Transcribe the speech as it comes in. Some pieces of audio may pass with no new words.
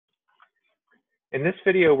In this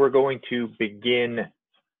video, we're going to begin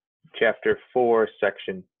Chapter 4,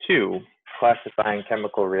 Section 2, Classifying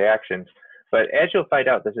Chemical Reactions. But as you'll find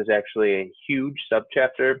out, this is actually a huge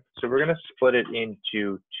subchapter, so we're going to split it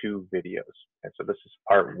into two videos. And so this is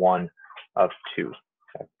part 1 of 2,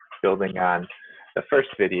 building on the first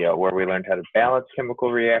video where we learned how to balance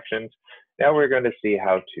chemical reactions. Now we're going to see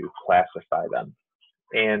how to classify them.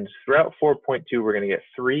 And throughout 4.2, we're going to get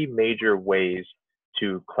 3 major ways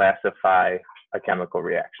to classify a chemical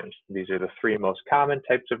reaction. These are the 3 most common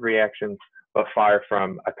types of reactions, but far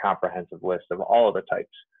from a comprehensive list of all of the types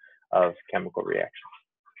of chemical reactions.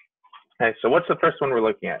 Okay, so what's the first one we're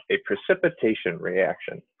looking at? A precipitation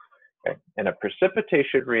reaction. Okay, and a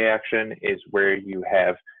precipitation reaction is where you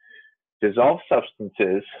have dissolved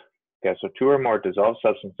substances, okay, so 2 or more dissolved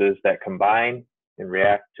substances that combine and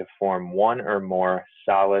react to form 1 or more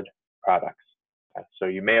solid products. So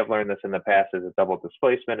you may have learned this in the past as a double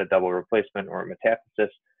displacement, a double replacement, or a metathesis.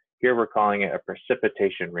 Here we're calling it a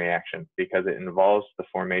precipitation reaction because it involves the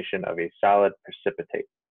formation of a solid precipitate.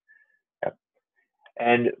 Yep.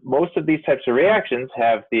 And most of these types of reactions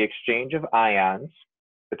have the exchange of ions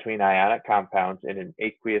between ionic compounds in an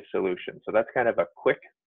aqueous solution. So that's kind of a quick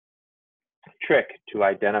trick to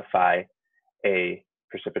identify a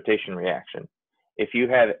precipitation reaction. If you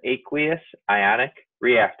have aqueous ionic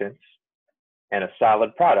reactants and a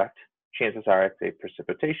solid product, chances are it's a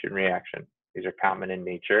precipitation reaction. These are common in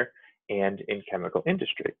nature and in chemical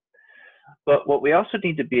industry. But what we also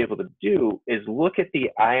need to be able to do is look at the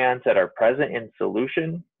ions that are present in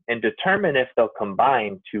solution and determine if they'll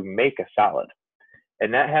combine to make a solid.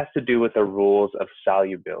 And that has to do with the rules of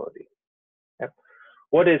solubility. Yep.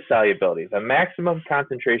 What is solubility? The maximum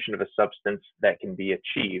concentration of a substance that can be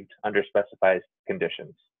achieved under specified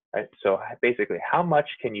conditions. Right? So basically, how much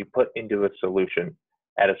can you put into a solution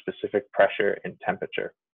at a specific pressure and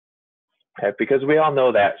temperature? Okay? Because we all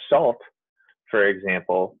know that salt, for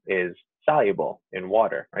example, is soluble in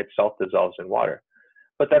water. Right? Salt dissolves in water.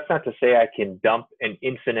 But that's not to say I can dump an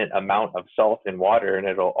infinite amount of salt in water and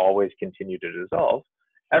it'll always continue to dissolve.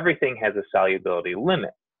 Everything has a solubility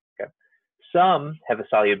limit. Okay? Some have a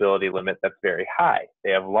solubility limit that's very high.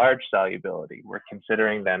 They have large solubility. We're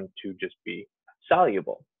considering them to just be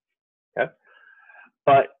soluble. Okay?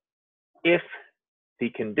 But if the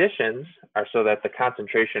conditions are so that the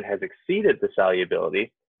concentration has exceeded the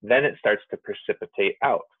solubility, then it starts to precipitate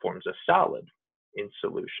out, forms a solid in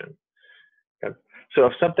solution. Okay? So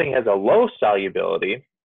if something has a low solubility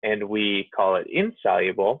and we call it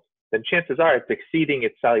insoluble, then chances are it's exceeding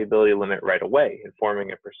its solubility limit right away and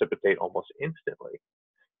forming a precipitate almost instantly.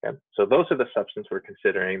 Okay? So those are the substances we're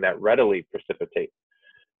considering that readily precipitate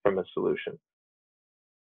from a solution.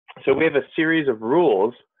 So we have a series of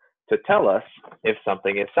rules to tell us if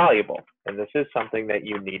something is soluble. And this is something that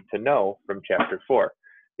you need to know from Chapter 4,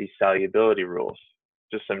 these solubility rules,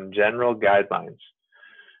 just some general guidelines.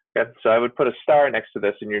 Okay, so I would put a star next to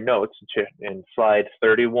this in your notes in slide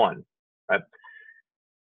 31. Right?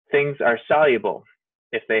 Things are soluble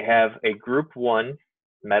if they have a group 1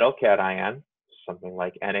 metal cation, something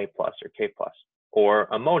like Na plus or K plus, or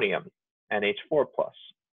ammonium, NH4 plus.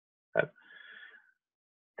 Okay?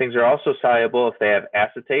 Things are also soluble if they have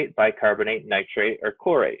acetate, bicarbonate, nitrate, or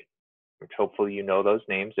chlorate, which hopefully you know those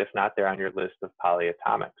names. If not, they're on your list of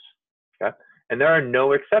polyatomics. Okay? And there are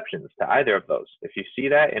no exceptions to either of those. If you see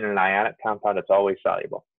that in an ionic compound, it's always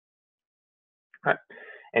soluble. All right.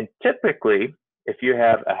 And typically, if you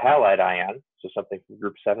have a halide ion, so something from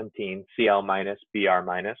group 17, Cl minus, Br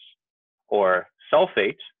minus, or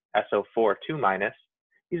sulfate, SO4 2 minus,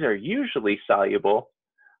 these are usually soluble,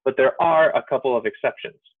 but there are a couple of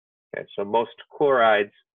exceptions. Okay, so most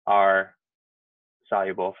chlorides are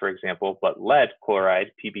soluble, for example, but lead chloride,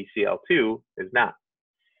 PbCl2, is not.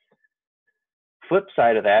 Flip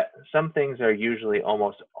side of that, some things are usually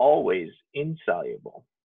almost always insoluble.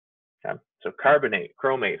 Okay? So carbonate,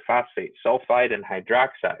 chromate, phosphate, sulfide, and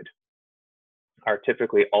hydroxide are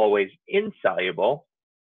typically always insoluble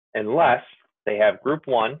unless they have group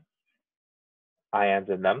 1 ions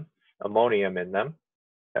in them, ammonium in them,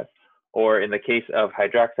 okay? Or in the case of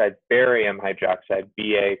hydroxide, barium hydroxide,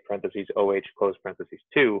 Ba parentheses OH close parentheses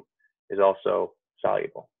 2 is also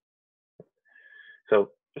soluble. So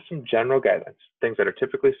just some general guidelines, things that are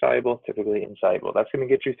typically soluble, typically insoluble. That's going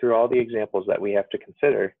to get you through all the examples that we have to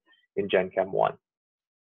consider in Gen Chem 1.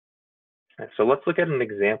 And so let's look at an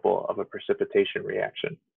example of a precipitation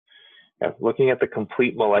reaction. Okay, looking at the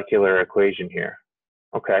complete molecular equation here.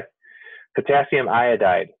 Okay, potassium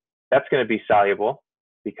iodide, that's going to be soluble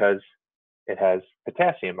because it has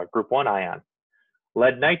potassium, a group 1 ion.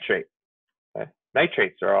 Lead nitrate, okay?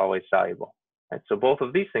 Nitrates are always soluble. Right? So both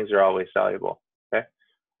of these things are always soluble. Okay.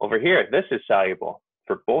 Over here, this is soluble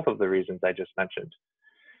for both of the reasons I just mentioned.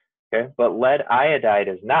 Okay, but lead iodide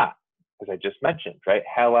is not, as I just mentioned, right?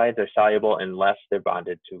 Halides are soluble unless they're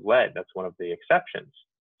bonded to lead. That's one of the exceptions.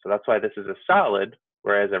 So that's why this is a solid,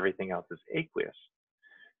 whereas everything else is aqueous.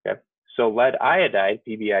 Okay, so lead iodide,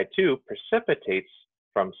 PbI2, precipitates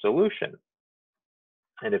from solution.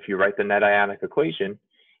 And if you write the net ionic equation,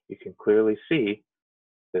 you can clearly see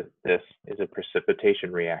that this is a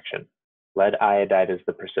precipitation reaction. Lead iodide is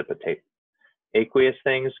the precipitate. Aqueous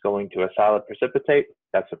things going to a solid precipitate,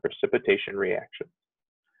 that's a precipitation reaction.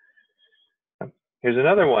 Here's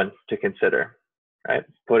another one to consider, right?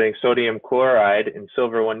 Putting sodium chloride and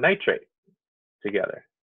silver 1 nitrate together.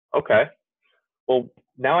 Okay, well,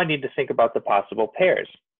 now I need to think about the possible pairs.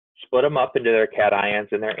 Split them up into their cations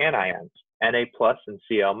and their anions, Na plus and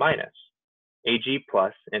Cl minus, Ag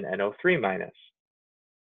plus and NO3 minus.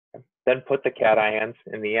 Then put the cations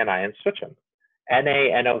and the anions, switch them.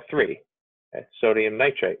 NaNO3, okay, sodium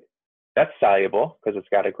nitrate. That's soluble because it's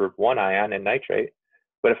got a group 1 ion in nitrate.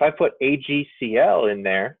 But if I put AgCl in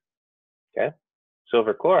there, okay,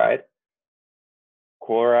 silver chloride,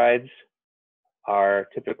 chlorides are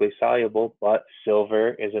typically soluble, but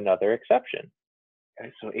silver is another exception.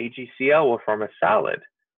 Okay, so AgCl will form a solid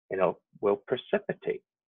and it will precipitate.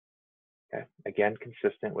 Okay, again,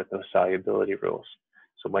 consistent with those solubility rules.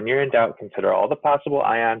 So when you're in doubt, consider all the possible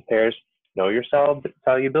ion pairs, know your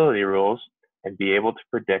solubility rules, and be able to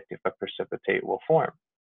predict if a precipitate will form.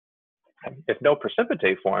 If no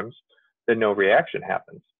precipitate forms, then no reaction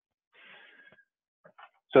happens.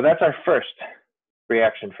 So that's our first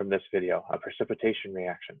reaction from this video, a precipitation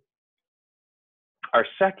reaction. Our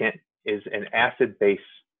second is an acid-base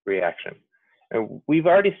reaction. And we've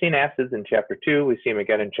already seen acids in chapter 2. We see them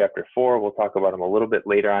again in chapter 4. We'll talk about them a little bit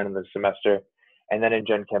later on in the semester. And then in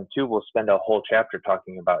Gen Chem 2, we'll spend a whole chapter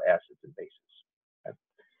talking about acids and bases. Okay.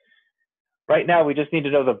 Right now, we just need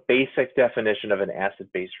to know the basic definition of an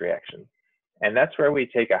acid-base reaction. And that's where we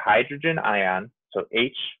take a hydrogen ion, so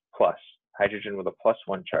H plus, hydrogen with a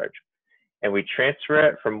 +1 charge, and we transfer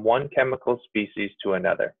it from one chemical species to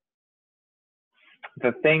another.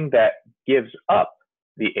 The thing that gives up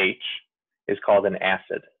the H is called an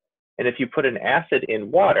acid. And if you put an acid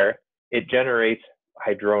in water, it generates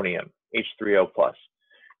hydronium, H3O+.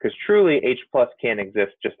 Because truly, H+ can't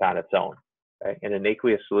exist just on its own. Right? In an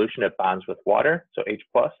aqueous solution, it bonds with water, so H+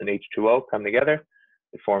 and H2O come together,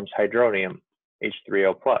 it forms hydronium,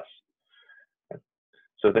 H3O+. Okay?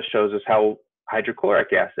 So this shows us how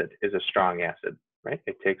hydrochloric acid is a strong acid, right?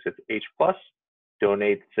 It takes its H+,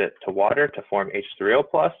 donates it to water to form H3O+.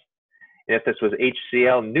 And if this was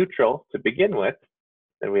HCl neutral to begin with,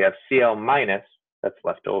 then we have Cl- that's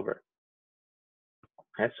left over.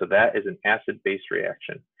 Okay, so that is an acid-base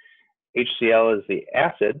reaction. HCl is the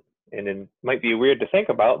acid, and it might be weird to think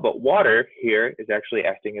about, but water here is actually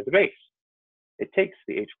acting as a base. It takes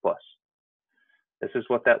the H+. This is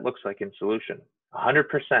what that looks like in solution.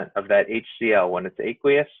 100% of that HCl, when it's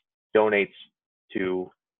aqueous, donates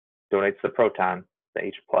the proton, the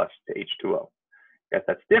H+, to H2O. Okay,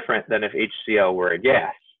 that's different than if HCl were a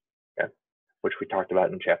gas, okay, which we talked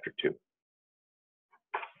about in chapter 2.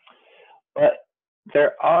 But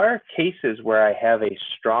there are cases where I have a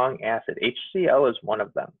strong acid. HCl is one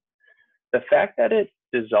of them. The fact that it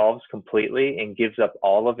dissolves completely and gives up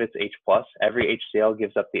all of its H+, every HCl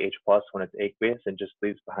gives up the H+ when it's aqueous and just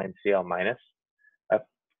leaves behind Cl-.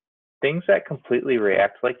 Things that completely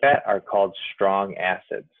react like that are called strong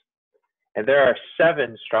acids. And there are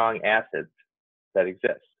 7 strong acids that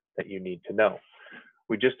exist that you need to know.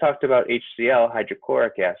 We just talked about HCl,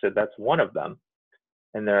 hydrochloric acid, that's one of them.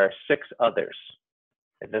 And there are 6 others.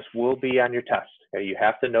 And this will be on your test. Okay? You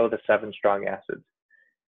have to know the 7 strong acids.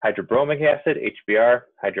 Hydrobromic acid, HBr,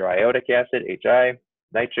 hydroiodic acid, HI,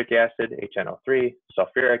 nitric acid, HNO3,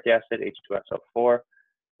 sulfuric acid, H2SO4,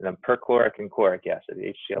 and then perchloric and chloric acid,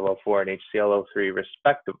 HClO4 and HClO3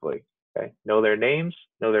 respectively. Okay? Know their names,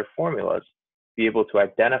 know their formulas, be able to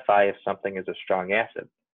identify if something is a strong acid,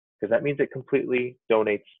 because that means it completely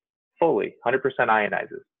donates fully, 100%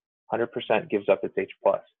 ionizes, 100% gives up its H+.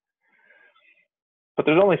 But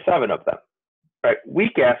there's only 7 of them. Right?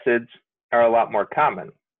 Weak acids are a lot more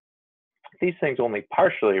common. These things only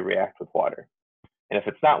partially react with water. And if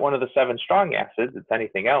it's not one of the 7 strong acids, it's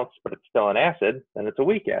anything else, but it's still an acid, then it's a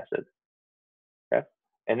weak acid. Okay?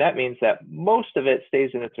 And that means that most of it stays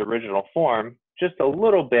in its original form, just a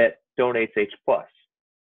little bit donates H+.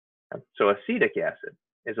 So acetic acid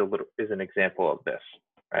is an example of this.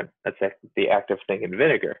 Right? That's the active thing in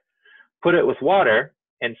vinegar. Put it with water,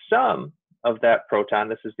 and some of that proton,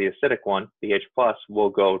 this is the acidic one, the H+, will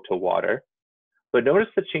go to water. But notice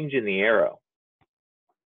the change in the arrow.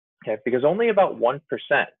 Okay, because only about 1%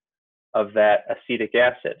 of that acetic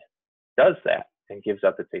acid does that and gives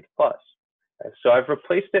up its H+. Okay, so I've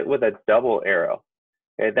replaced it with a double arrow.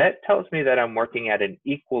 Okay, that tells me that I'm working at an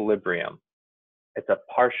equilibrium. It's a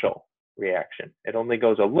partial reaction. It only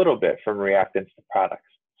goes a little bit from reactants to products.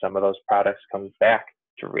 Some of those products come back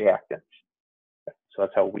to reactants. Okay, so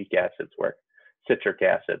that's how weak acids work. Citric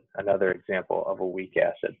acid, another example of a weak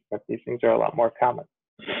acid. But these things are a lot more common.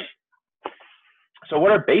 So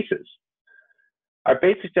what are bases? Our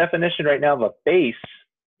basic definition right now of a base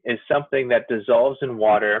is something that dissolves in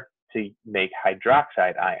water to make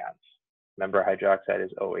hydroxide ions. Remember, hydroxide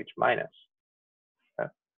is OH minus. Okay.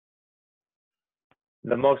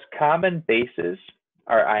 The most common bases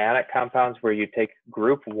are ionic compounds where you take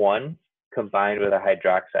group 1 combined with a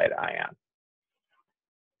hydroxide ion.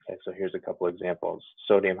 Okay, so here's a couple examples: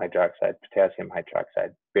 sodium hydroxide, potassium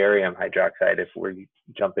hydroxide, barium hydroxide if we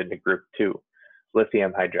jump into group 2,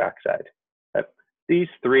 lithium hydroxide. These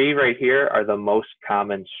three right here are the most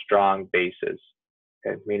common strong bases,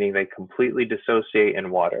 okay, meaning they completely dissociate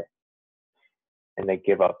in water and they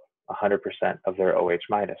give up 100% of their OH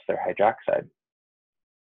minus, their hydroxide.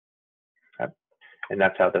 Okay. And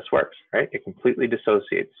that's how this works, right? It completely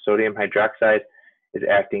dissociates. Sodium hydroxide is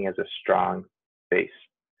acting as a strong base.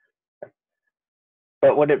 Okay.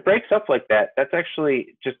 But when it breaks up like that, that's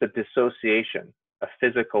actually just a dissociation, a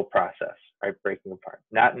physical process, right? Breaking apart,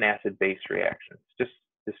 not an acid-base reaction. It's just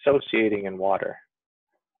dissociating in water.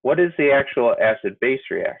 What is the actual acid-base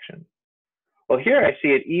reaction? Well, here I see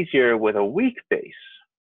it easier with a weak base,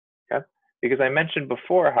 okay? Because I mentioned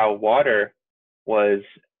before how water was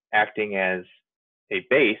acting as a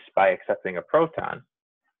base by accepting a proton.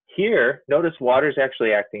 Here, notice water is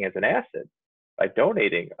actually acting as an acid by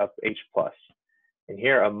donating up H+. And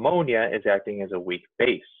here, ammonia is acting as a weak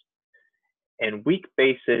base. And weak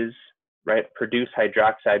bases, right, produce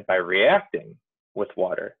hydroxide by reacting with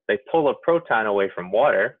water. They pull a proton away from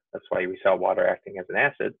water. That's why we saw water acting as an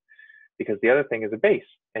acid, because the other thing is a base,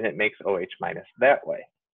 and it makes OH minus that way.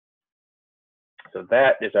 So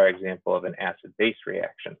that is our example of an acid-base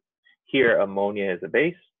reaction. Here, ammonia is a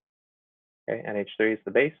base. Okay, NH3 is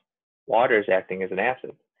the base. Water is acting as an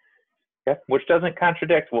acid. Okay, which doesn't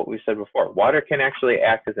contradict what we said before. Water can actually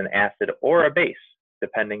act as an acid or a base,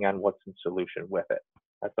 depending on what's in solution with it.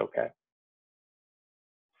 That's okay.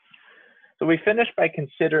 So we finish by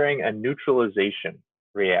considering a neutralization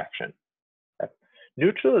reaction. Okay.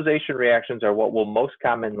 Neutralization reactions are what we'll most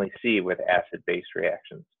commonly see with acid-base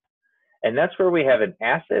reactions. And that's where we have an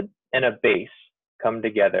acid and a base come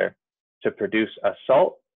together to produce a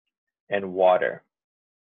salt and water.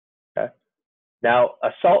 Okay. Now, a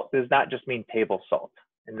salt does not just mean table salt.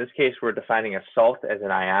 In this case, we're defining a salt as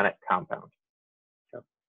an ionic compound. Okay.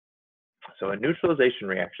 So a neutralization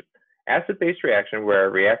reaction. Acid-base reaction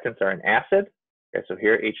where reactants are an acid, okay, so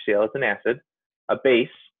here HCl is an acid, a base,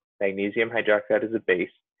 magnesium hydroxide is a base,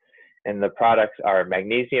 and the products are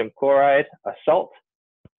magnesium chloride, a salt,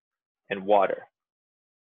 and water.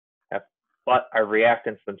 Okay. But our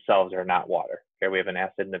reactants themselves are not water. Okay, we have an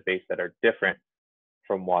acid and a base that are different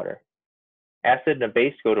from water. Acid and a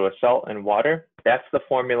base go to a salt and water. That's the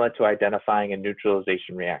formula to identifying a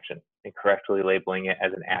neutralization reaction and correctly labeling it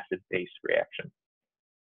as an acid-base reaction.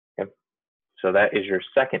 So that is your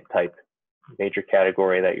second type, major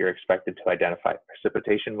category that you're expected to identify.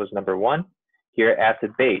 Precipitation was number 1. Here,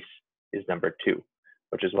 acid-base is number 2,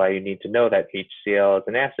 which is why you need to know that HCl is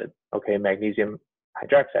an acid. Okay, magnesium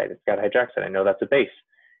hydroxide, it's got hydroxide. I know that's a base.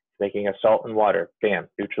 It's making a salt and water. Bam,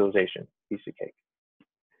 neutralization, piece of cake.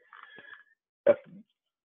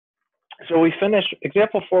 So we finish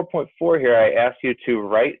example 4.4 here. I ask you to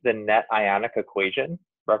write the net ionic equation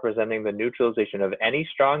representing the neutralization of any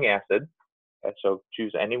strong acid. Okay, so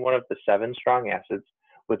choose any one of the 7 strong acids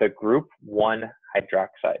with a group 1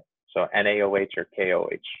 hydroxide. So NaOH or KOH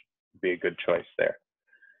would be a good choice there.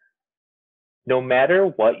 No matter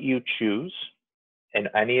what you choose in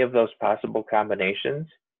any of those possible combinations,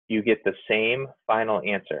 you get the same final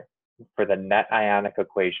answer for the net ionic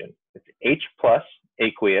equation. It's H plus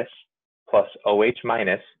aqueous plus OH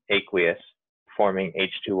minus aqueous forming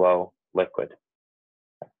H2O liquid.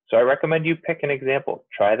 So I recommend you pick an example.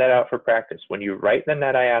 Try that out for practice. When you write the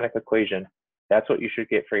net ionic equation, that's what you should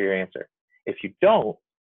get for your answer. If you don't,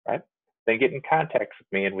 right, then get in contact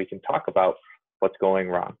with me and we can talk about what's going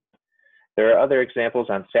wrong. There are other examples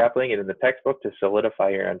on sapling and in the textbook to solidify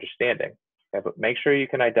your understanding. Okay, but make sure you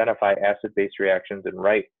can identify acid-base reactions and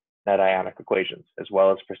write net ionic equations, as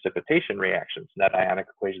well as precipitation reactions, net ionic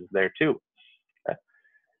equations there too. Okay?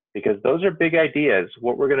 Because those are big ideas.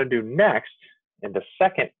 What we're going to do next in the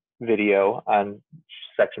second video on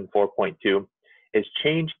section 4.2 is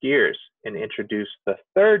change gears and introduce the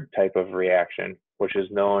third type of reaction, which is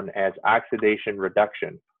known as oxidation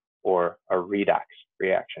reduction, or a redox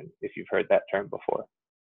reaction, if you've heard that term before.